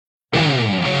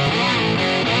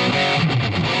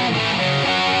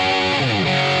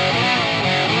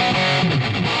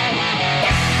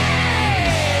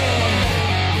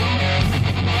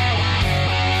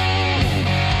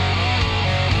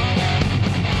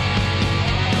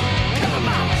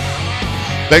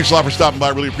Thanks a lot for stopping by.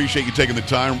 Really appreciate you taking the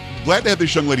time. Glad to have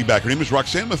this young lady back. Her name is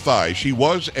Roxanne Mathai. She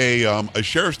was a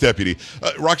sheriff's deputy.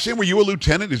 Roxanne, were you a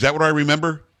lieutenant? Is that what I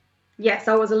remember? Yes,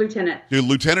 I was a lieutenant. You're a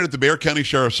lieutenant at the Bexar County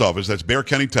Sheriff's Office. That's Bexar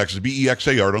County, Texas.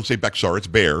 Bexar. Don't say Bexar. It's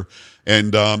Bear.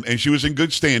 And she was in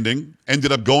good standing.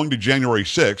 Ended up going to January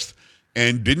 6th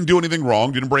and didn't do anything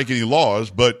wrong. Didn't break any laws.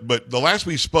 But the last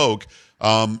we spoke,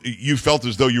 you felt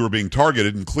as though you were being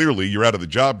targeted, and clearly you're out of the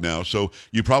job now. So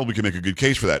you probably can make a good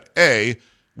case for that.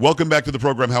 Welcome back to the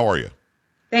program. How are you?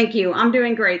 Thank you. I'm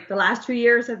doing great. The last 2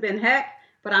 years have been heck,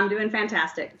 but I'm doing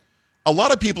fantastic. A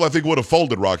lot of people, I think, would have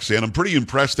folded, Roxanne. I'm pretty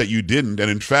impressed that you didn't. And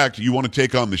in fact, you want to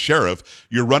take on the sheriff.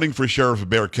 You're running for sheriff of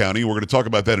Bexar County. We're going to talk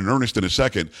about that in earnest in a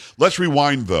second. Let's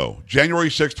rewind, though.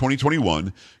 January 6,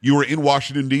 2021, you were in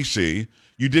Washington, D.C.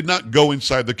 You did not go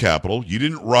inside the Capitol. You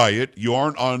didn't riot. You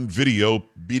aren't on video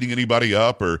beating anybody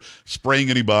up or spraying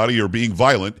anybody or being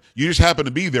violent. You just happened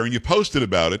to be there, and you posted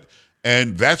about it.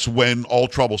 And that's when all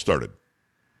trouble started.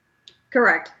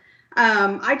 Correct.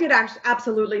 I did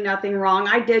absolutely nothing wrong.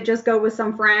 I did just go with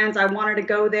some friends. I wanted to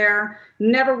go there.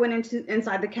 Never went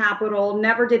inside the Capitol.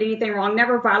 Never did anything wrong.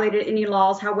 Never violated any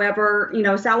laws. However,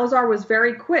 Salazar was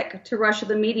very quick to rush to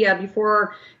the media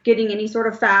before getting any sort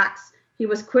of facts. He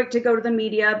was quick to go to the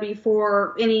media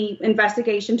before any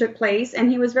investigation took place. And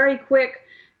he was very quick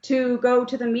to go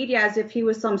to the media as if he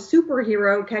was some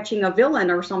superhero catching a villain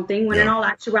or something, when in all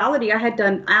actuality, I had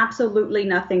done absolutely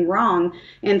nothing wrong.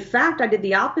 In fact, I did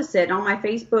the opposite. On my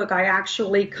Facebook, I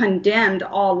actually condemned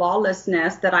all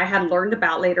lawlessness that I had learned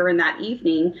about later in that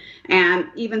evening, and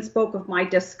even spoke of my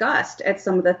disgust at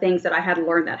some of the things that I had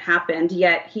learned that happened,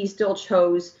 yet he still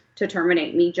chose to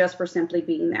terminate me just for simply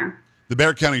being there. The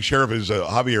Bexar County Sheriff is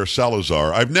Javier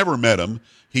Salazar. I've never met him.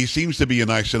 He seems to be a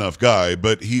nice enough guy,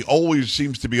 but he always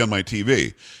seems to be on my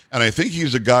TV. And I think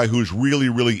he's a guy who's really,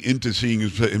 really into seeing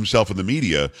himself in the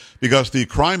media, because the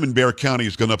crime in Bexar County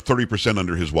has gone up 30%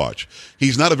 under his watch.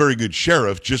 He's not a very good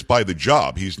sheriff just by the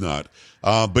job. He's not.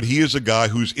 But he is a guy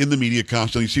who's in the media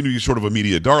constantly. He seems to be sort of a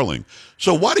media darling.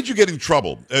 So why did you get in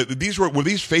trouble? Were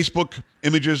these Facebook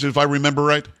images, if I remember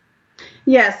right?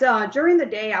 Yes, during the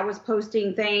day I was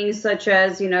posting things such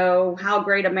as, how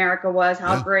great America was,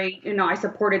 how great, I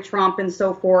supported Trump and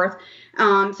so forth.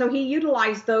 So he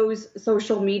utilized those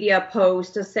social media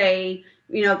posts to say,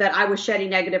 that I was shedding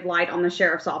negative light on the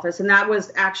sheriff's office. And that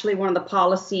was actually one of the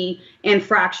policy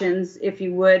infractions, if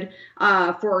you would,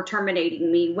 for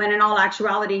terminating me, when in all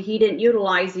actuality, he didn't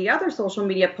utilize the other social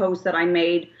media posts that I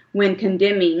made when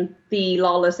condemning the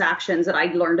lawless actions that I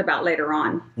learned about later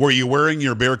on. Were you wearing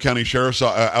your Bexar County Sheriff's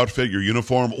outfit, your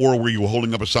uniform, or were you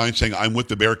holding up a sign saying, "I'm with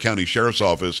the Bexar County Sheriff's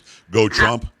Office, go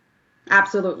Trump"?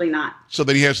 Absolutely not. So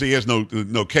then he has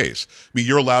no case. I mean,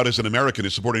 you're allowed as an American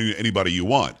to support anybody you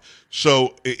want.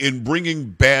 So in bringing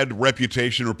bad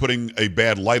reputation or putting a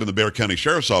bad light on the Bexar County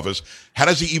Sheriff's Office, how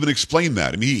does he even explain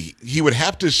that? I mean, he would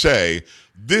have to say,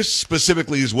 this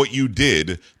specifically is what you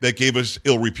did that gave us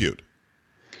ill repute.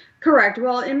 Correct.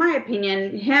 Well, in my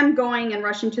opinion, him going and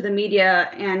rushing to the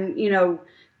media and,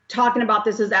 talking about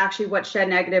this is actually what shed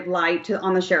negative light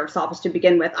on the sheriff's office to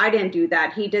begin with. I didn't do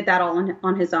that. He did that all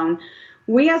on his own.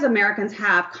 We as Americans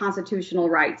have constitutional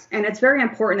rights, and it's very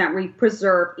important that we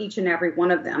preserve each and every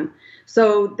one of them.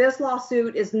 So this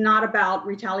lawsuit is not about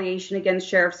retaliation against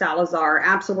Sheriff Salazar.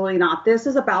 Absolutely not. This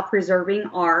is about preserving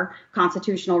our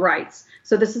constitutional rights.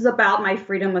 So this is about my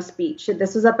freedom of speech.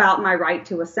 This is about my right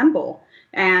to assemble.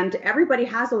 And everybody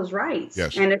has those rights.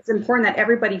 Yes. And it's important that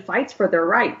everybody fights for their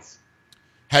rights.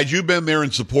 Had you been there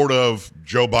in support of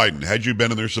Joe Biden, had you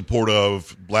been in their support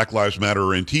of Black Lives Matter or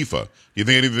Antifa, do you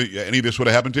think any of this would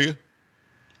have happened to you?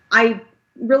 I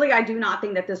do not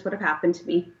think that this would have happened to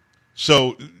me.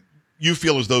 So you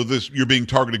feel as though you're being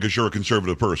targeted because you're a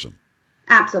conservative person?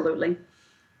 Absolutely.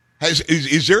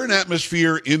 Is there an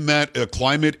atmosphere in that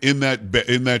climate in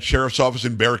that sheriff's office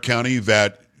in Bexar County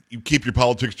that you keep your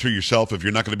politics to yourself if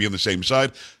you're not going to be on the same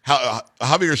side?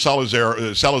 Javier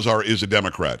Salazar is a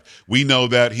Democrat. We know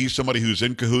that he's somebody who's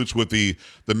in cahoots with the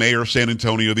mayor of San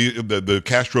Antonio, the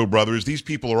Castro brothers. These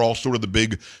people are all sort of the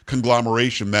big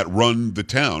conglomeration that run the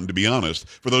town, to be honest,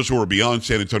 for those who are beyond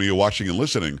San Antonio watching and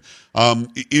listening.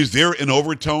 Is there an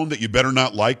overtone that you better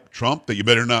not like Trump, that you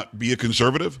better not be a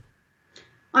conservative?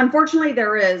 Unfortunately,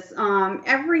 there is.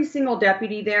 Every single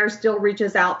deputy there still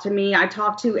reaches out to me. I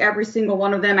talk to every single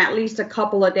one of them at least a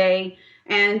couple a day,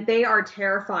 and they are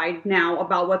terrified now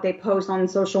about what they post on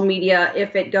social media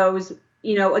if it goes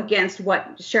against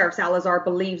what Sheriff Salazar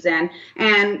believes in.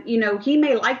 And, he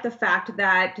may like the fact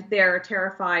that they're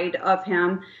terrified of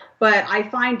him, but I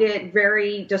find it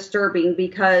very disturbing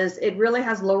because it really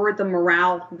has lowered the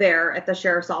morale there at the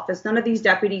sheriff's office. None of these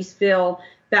deputies feel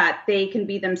that they can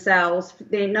be themselves.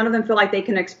 None of them feel like they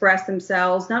can express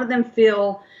themselves. None of them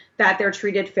feel that they're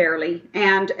treated fairly.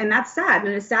 And that's sad.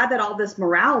 And it's sad that all this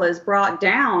morale is brought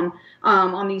down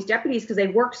on these deputies because they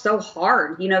work so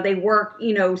hard. They work,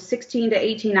 16 to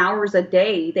 18 hours a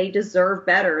day. They deserve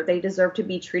better. They deserve to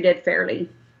be treated fairly.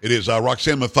 It is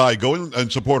Roxanne Mathai. Go in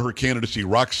and support her candidacy,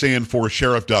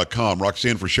 RoxanneForSheriff.com,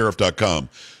 RoxanneForSheriff.com.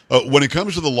 When it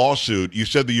comes to the lawsuit, you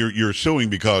said that you're suing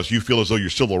because you feel as though your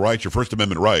civil rights, your First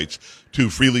Amendment rights to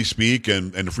freely speak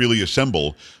and freely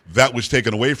assemble, that was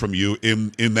taken away from you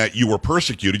in that you were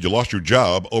persecuted. You lost your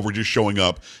job over just showing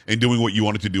up and doing what you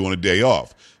wanted to do on a day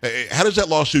off. How does that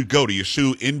lawsuit go? Do you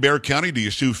sue in Bexar County? Do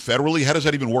you sue federally? How does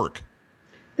that even work?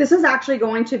 This is actually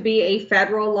going to be a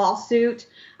federal lawsuit.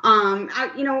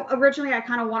 Originally I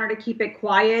kind of wanted to keep it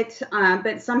quiet,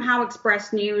 but somehow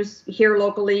Express News here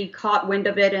locally caught wind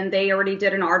of it and they already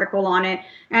did an article on it,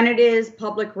 and it is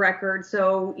public record.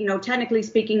 So, technically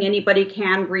speaking, anybody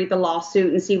can read the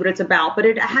lawsuit and see what it's about, but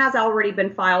it has already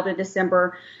been filed in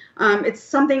December. It's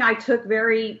something I took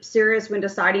very serious when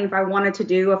deciding if I wanted to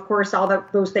do. Of course,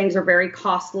 those things are very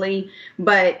costly,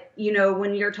 but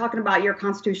when you're talking about your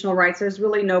constitutional rights, there's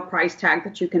really no price tag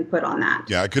that you can put on that.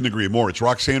 Yeah, I couldn't agree more. It's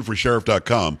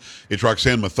RoxanneForSheriff.com. It's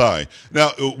Roxanne Mathai. Now,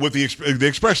 with the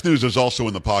Express News is also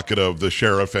in the pocket of the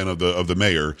sheriff and of the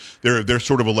mayor. They're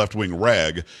sort of a left-wing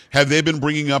rag. Have they been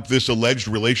bringing up this alleged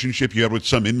relationship you had with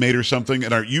some inmate or something?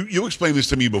 And you explained this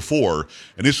to me before,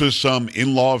 and this was some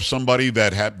in-law of somebody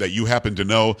that you happen to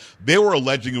know. They were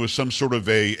alleging it was some sort of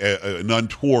an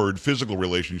untoward physical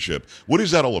relationship. What is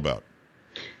that all about?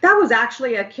 That was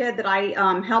actually a kid that I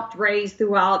helped raise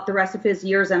throughout the rest of his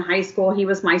years in high school. He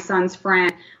was my son's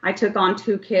friend. I took on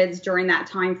 2 kids during that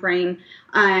time frame,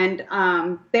 and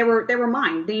they were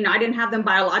mine. I didn't have them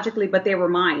biologically, but they were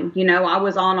mine. I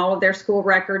was on all of their school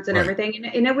records and everything,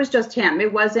 and it was just him.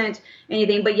 It wasn't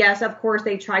anything. But yes, of course,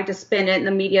 they tried to spin it, and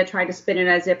the media tried to spin it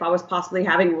as if I was possibly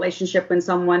having a relationship with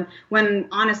someone, when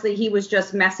honestly he was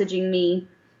just messaging me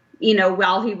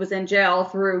while he was in jail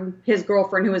through his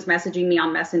girlfriend who was messaging me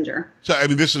on Messenger. So,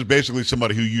 this is basically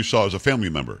somebody who you saw as a family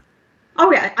member.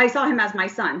 Oh, yeah. I saw him as my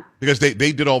son. Because they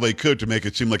did all they could to make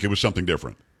it seem like it was something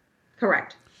different.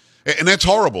 Correct. And that's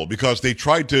horrible because they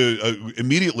tried to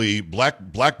immediately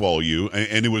blackball you,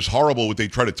 and it was horrible what they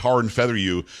tried to tar and feather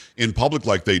you in public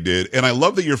like they did. And I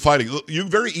love that you're fighting. You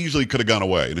very easily could have gone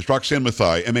away. And it's Roxanne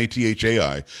Mathai,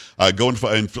 Mathai. Go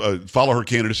and follow her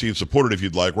candidacy and support it if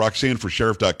you'd like.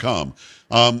 RoxanneForSheriff.com.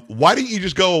 Why didn't you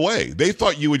just go away? They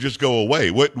thought you would just go away.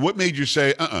 What made you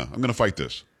say, I'm going to fight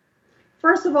this?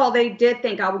 First of all, they did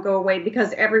think I would go away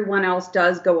because everyone else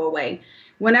does go away.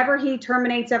 Whenever he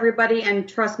terminates everybody, and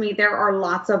trust me, there are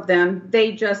lots of them,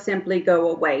 they just simply go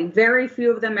away. Very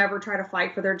few of them ever try to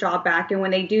fight for their job back. And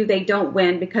when they do, they don't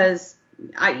win because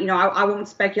I won't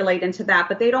speculate into that,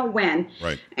 but they don't win.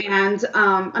 Right. And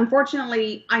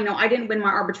unfortunately, I didn't win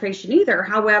my arbitration either.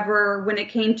 However, when it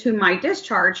came to my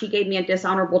discharge, he gave me a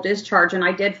dishonorable discharge, and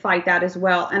I did fight that as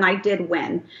well, and I did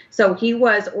win. So he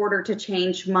was ordered to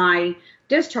change my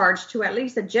discharge to at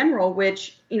least a general,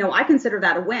 which, I consider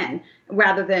that a win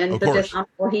rather than the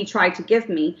dishonorable he tried to give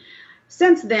me.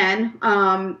 Since then,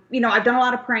 I've done a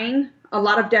lot of praying. A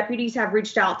lot of deputies have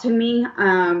reached out to me.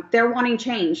 They're wanting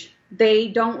change. They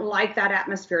don't like that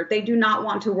atmosphere. They do not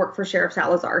want to work for Sheriff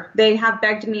Salazar. They have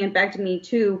begged me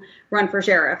to run for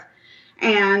sheriff.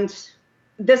 And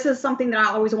this is something that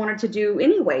I always wanted to do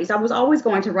anyways. I was always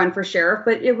going to run for sheriff,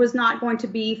 but it was not going to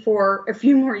be for a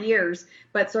few more years.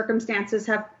 But circumstances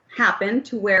have happened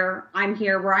to where I'm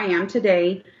here where I am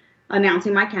today,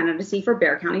 announcing my candidacy for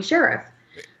Bexar County Sheriff.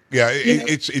 Yeah,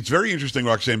 it's very interesting,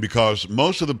 Roxanne, because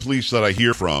most of the police that I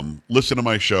hear from, listen to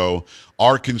my show,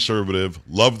 are conservative,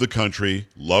 love the country,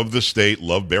 love the state,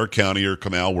 love Bexar County or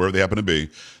Comal, wherever they happen to be.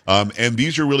 And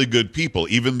these are really good people.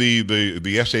 Even the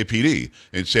SAPD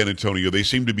in San Antonio, they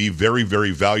seem to be very,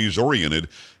 very values-oriented.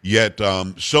 Yet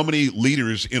so many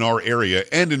leaders in our area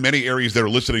and in many areas that are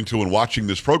listening to and watching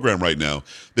this program right now,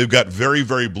 they've got very,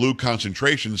 very blue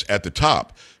concentrations at the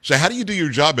top. So how do you do your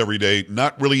job every day,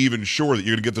 not really even sure that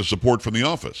you're going to get the support from the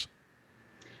office?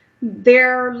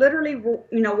 They're literally,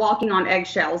 walking on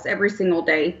eggshells every single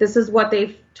day. This is what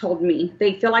they've told me.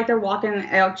 They feel like they're walking on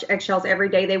eggshells every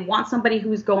day. They want somebody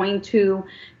who's going to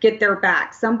get their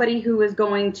back, somebody who is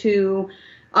going to,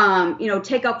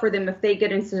 take up for them if they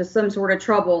get into some sort of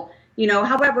trouble.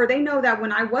 However, they know that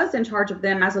when I was in charge of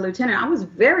them as a lieutenant, I was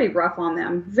very rough on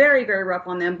them, very, very rough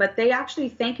on them. But they actually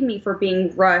thank me for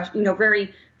being rushed,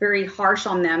 very, very harsh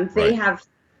on them. They have,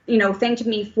 thanked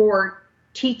me for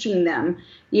teaching them,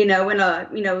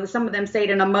 some of them say it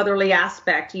in a motherly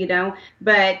aspect,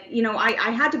 but,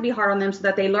 I had to be hard on them so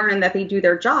that they learn and that they do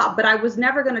their job. But I was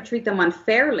never going to treat them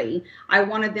unfairly. I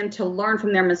wanted them to learn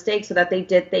from their mistakes so that they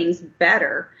did things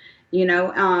better.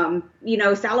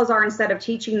 Salazar, instead of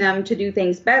teaching them to do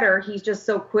things better, he's just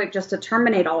so quick just to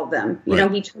terminate all of them.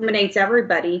 He terminates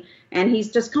everybody, and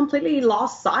he's just completely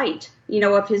lost sight,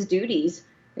 of his duties.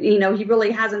 He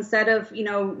really has, instead of,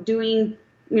 doing,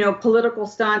 political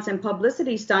stunts and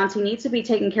publicity stunts, he needs to be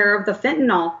taking care of the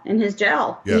fentanyl in his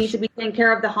jail. Yes. He needs to be taking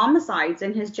care of the homicides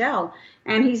in his jail.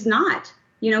 And he's not.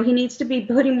 He needs to be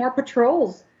putting more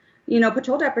patrols,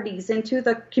 patrol deputies into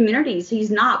the communities. He's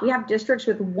not. We have districts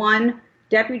with one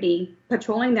deputy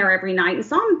patrolling there every night, and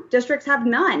some districts have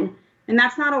none. And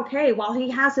that's not okay. While he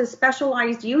has his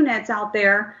specialized units out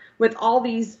there with all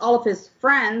of his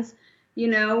friends, they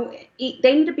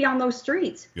need to be on those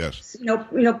streets. Yes.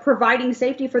 Providing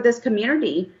safety for this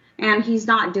community, and he's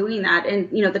not doing that. And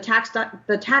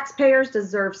the taxpayers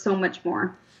deserve so much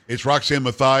more. It's Roxanne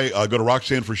Mathai. Go to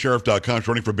RoxanneForSheriff.com. She's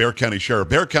running for Bexar County Sheriff.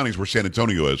 Bexar County is where San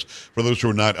Antonio is, for those who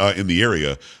are not in the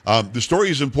area. The story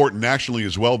is important nationally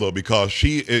as well, though, because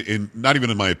she, not even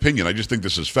in my opinion, I just think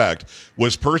this is fact,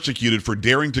 was persecuted for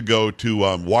daring to go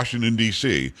to Washington,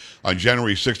 D.C. on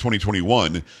January 6,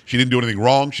 2021. She didn't do anything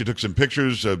wrong. She took some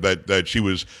pictures that she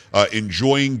was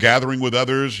enjoying gathering with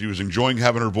others. She was enjoying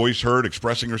having her voice heard,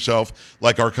 expressing herself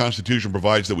like our Constitution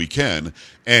provides that we can,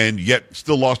 and yet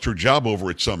still lost her job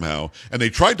over it somehow. And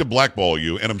they tried to blackball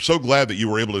you, and I'm so glad that you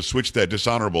were able to switch that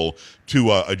dishonorable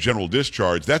to a general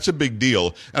discharge. That's a big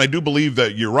deal, and I do believe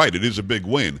that you're right. It is a big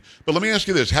win. But let me ask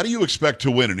you this. How do you expect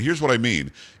to win? And here's what I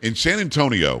mean. In San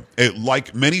Antonio,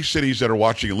 like many cities that are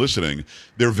watching and listening,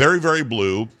 they're very, very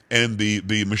blue, and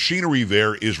the machinery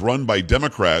there is run by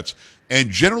Democrats.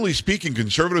 And generally speaking,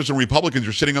 conservatives and Republicans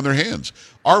are sitting on their hands.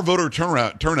 Our voter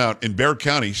turnout in Bexar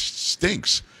County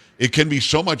stinks. It can be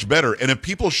so much better. And if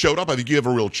people showed up, I think you have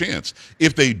a real chance.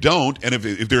 If they don't, and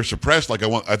if they're suppressed like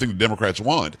I think the Democrats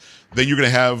want, then you're going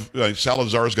to have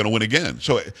Salazar is going to win again.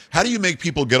 So how do you make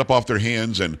people get up off their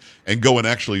hands and go and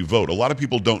actually vote? A lot of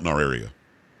people don't in our area.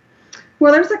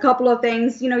 Well, there's a couple of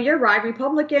things. You're right.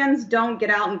 Republicans don't get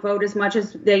out and vote as much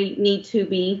as they need to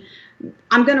be.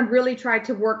 I'm going to really try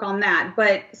to work on that.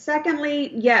 But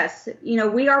secondly, yes,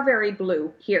 we are very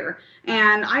blue here.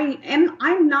 And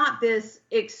I'm not this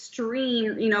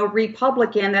extreme,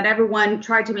 Republican that everyone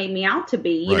tried to make me out to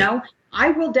be. Right. I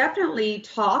will definitely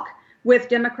talk with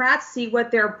Democrats, see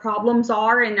what their problems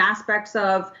are in aspects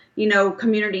of,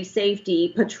 community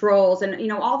safety, patrols,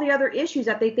 and, all the other issues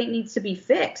that they think needs to be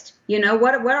fixed.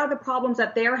 What are the problems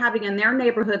that they're having in their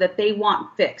neighborhood that they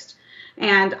want fixed?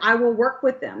 And I will work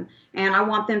with them. And I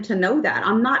want them to know that.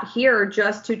 I'm not here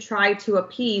just to try to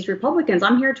appease Republicans.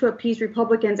 I'm here to appease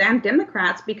Republicans and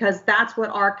Democrats because that's what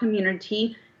our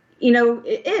community,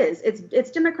 it is.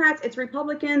 It's Democrats, it's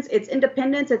Republicans, it's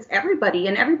independents, it's everybody.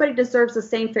 And everybody deserves the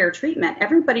same fair treatment.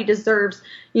 Everybody deserves,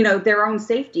 their own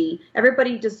safety.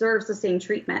 Everybody deserves the same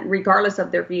treatment, regardless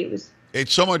of their views.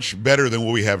 It's so much better than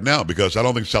what we have now because I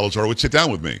don't think Salazar would sit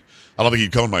down with me. I don't think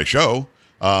he'd come on my show.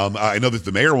 I know that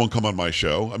the mayor won't come on my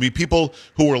show. I mean, people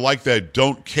who are like that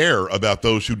don't care about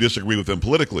those who disagree with them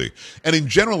politically. And in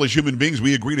general, as human beings,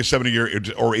 we agree to 70 or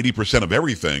 80% of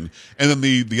everything. And then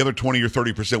the other 20 or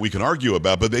 30% we can argue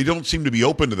about, but they don't seem to be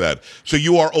open to that. So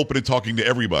you are open to talking to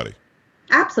everybody.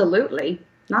 Absolutely.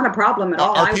 Not a problem at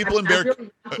all. Are people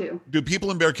do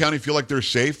people in Bexar County feel like they're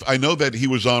safe? I know that he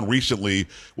was on recently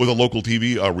with a local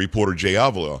TV reporter, Jay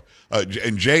Avila,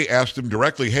 and Jay asked him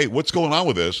directly, hey, what's going on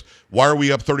with this? Why are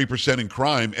we up 30% in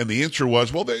crime? And the answer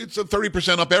was, well, it's a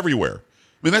 30% up everywhere.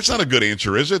 I mean, that's not a good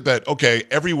answer, is it? That, okay,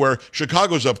 everywhere,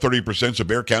 Chicago's up 30%, so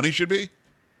Bexar County should be?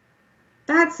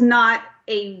 That's not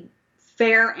a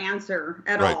fair answer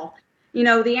at all.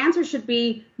 The answer should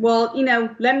be, well,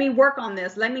 let me work on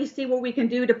this. Let me see what we can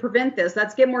do to prevent this.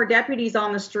 Let's get more deputies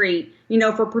on the street,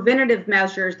 for preventative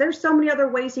measures. There's so many other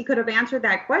ways he could have answered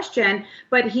that question,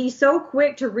 but he's so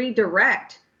quick to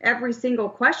redirect every single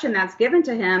question that's given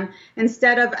to him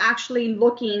instead of actually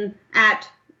looking at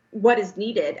what is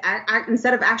needed.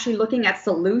 Instead of actually looking at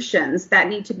solutions that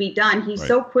need to be done, he's Right.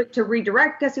 so quick to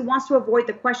redirect because he wants to avoid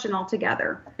the question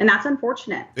altogether. And that's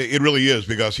unfortunate. It really is,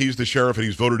 because he's the sheriff and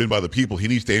he's voted in by the people. He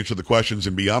needs to answer the questions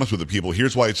and be honest with the people.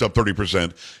 Here's why it's up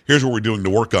 30%. Here's what we're doing to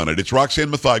work on it. It's Roxanne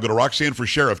Mathai. Go to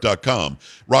RoxanneForSheriff.com.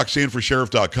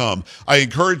 RoxanneForSheriff.com. I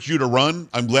encourage you to run.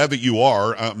 I'm glad that you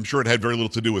are. I'm sure it had very little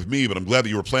to do with me, but I'm glad that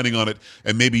you were planning on it,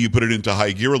 and maybe you put it into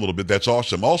high gear a little bit. That's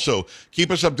awesome. Also,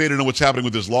 keep us updated on what's happening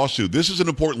with this lawsuit. This is an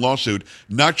important lawsuit,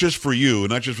 not just for you and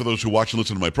not just for those who watch and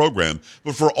listen to my program,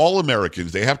 but for all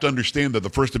Americans. They have to understand that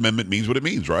the First Amendment means what it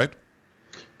means, right?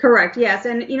 Correct. Yes.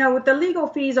 And, the legal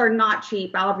fees are not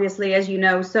cheap, obviously, as you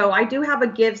know. So I do have a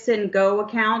GiveSendGo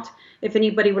account. If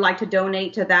anybody would like to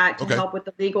donate to that to help with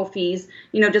the legal fees,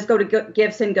 just go to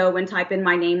GiveSendGo and type in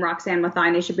my name, Roxanne Mathai,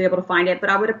 and they should be able to find it. But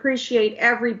I would appreciate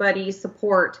everybody's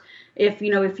support. If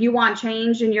you want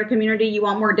change in your community, you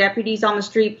want more deputies on the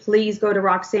street, please go to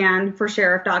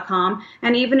RoxanneForSheriff.com.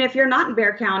 And even if you're not in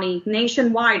Bexar County,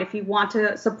 nationwide, if you want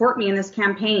to support me in this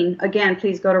campaign, again,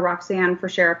 please go to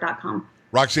RoxanneForSheriff.com.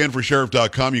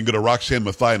 RoxanneForSheriff.com. You can go to Roxanne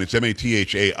Mathai, and it's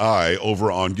Mathai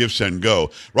over on GiveSendGo.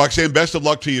 Roxanne, best of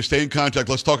luck to you. Stay in contact.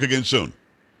 Let's talk again soon.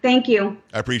 Thank you.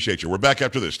 I appreciate you. We're back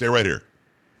after this. Stay right here.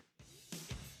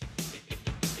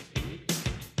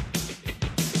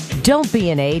 Don't be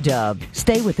an A-dub.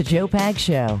 Stay with the Joe Pags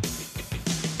Show.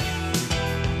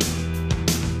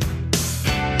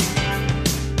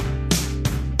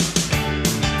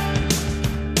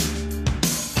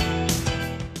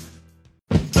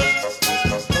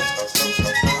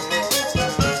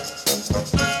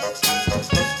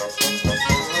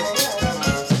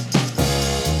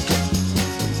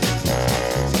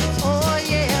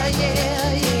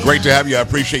 Great to have you. I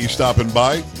appreciate you stopping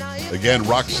by. Again,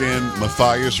 Roxanne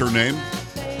Mathai is her name,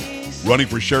 running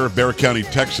for sheriff, Bexar County,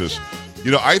 Texas.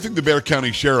 I think the Bexar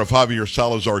County Sheriff, Javier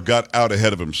Salazar, got out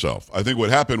ahead of himself. I think what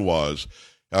happened was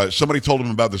somebody told him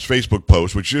about this Facebook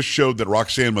post, which just showed that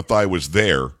Roxanne Mathai was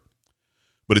there,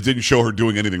 but it didn't show her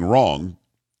doing anything wrong,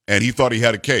 and he thought he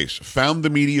had a case. Found the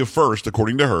media first,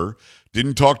 according to her,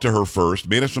 didn't talk to her first,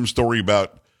 made up some story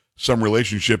about some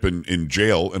relationship in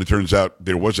jail, and it turns out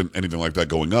there wasn't anything like that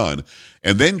going on,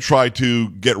 and then tried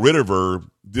to get rid of her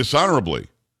dishonorably,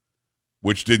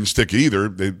 which didn't stick either.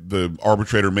 The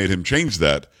arbitrator made him change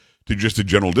that to just a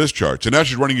general discharge. So now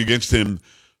she's running against him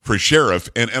for sheriff,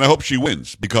 and I hope she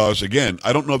wins, because, again,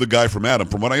 I don't know the guy from Adam.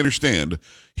 From what I understand,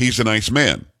 he's a nice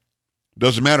man.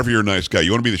 Doesn't matter if you're a nice guy. You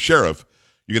want to be the sheriff,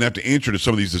 you're going to have to answer to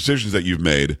some of these decisions that you've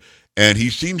made, and he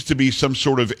seems to be some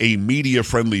sort of a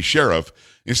media-friendly sheriff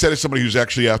instead of somebody who's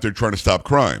actually out there trying to stop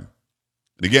crime.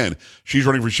 And again, she's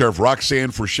running for sheriff.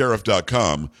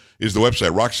 RoxanneForSheriff.com is the website,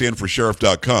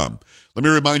 RoxanneForSheriff.com. Let me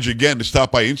remind you again to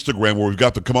stop by Instagram, where we've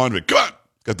got the Come On.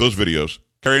 Got those videos.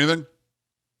 Carry anything?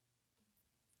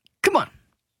 Come on.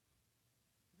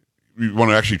 You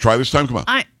want to actually try this time? Come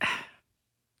on.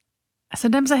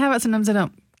 Sometimes I have it, sometimes I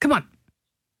don't. Come on.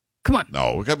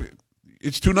 No,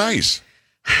 it's too nice.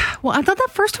 Well, I thought that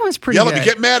first one was pretty Yell good. at me.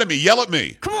 Get mad at me. Yell at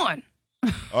me. Come on.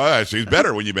 All right, so he's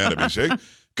better when you're mad at me, see?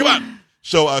 Come on.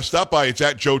 So stop by. It's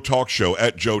at Joe Talk Show,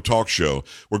 at Joe Talk Show.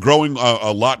 We're growing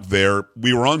a lot there.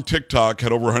 We were on TikTok,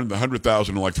 had over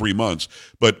 100,000 in like 3 months,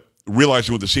 but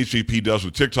realizing what the CCP does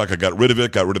with TikTok, I got rid of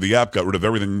it, got rid of the app, got rid of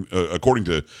everything according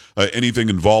to anything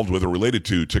involved with or related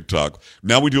to TikTok.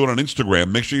 Now we do it on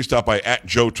Instagram. Make sure you stop by at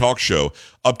Joe Talk Show.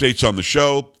 Updates on the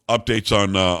show, updates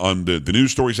on the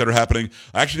news stories that are happening.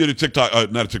 I actually did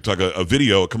a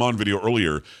video, a Come On video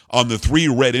earlier on the 3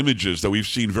 red images that we've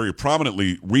seen very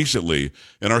prominently recently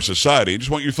in our society. I just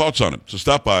want your thoughts on it. So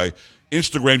stop by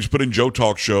Instagram, just put in Joe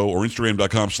Talk Show, or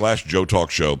Instagram.com/Joe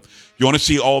Talk Show. If you want to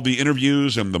see all the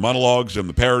interviews and the monologues and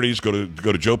the parodies, go to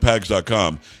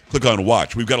joepags.com. Click on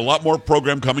Watch. We've got a lot more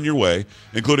program coming your way,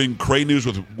 including Cray News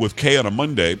with Kay on a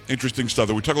Monday. Interesting stuff.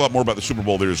 That we talk a lot more about the Super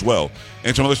Bowl there as well.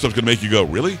 And some other stuff's going to make you go,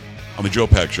 really? On the Joe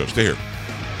Pags Show. Stay here.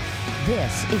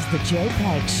 This is the Joe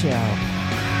Pags Show.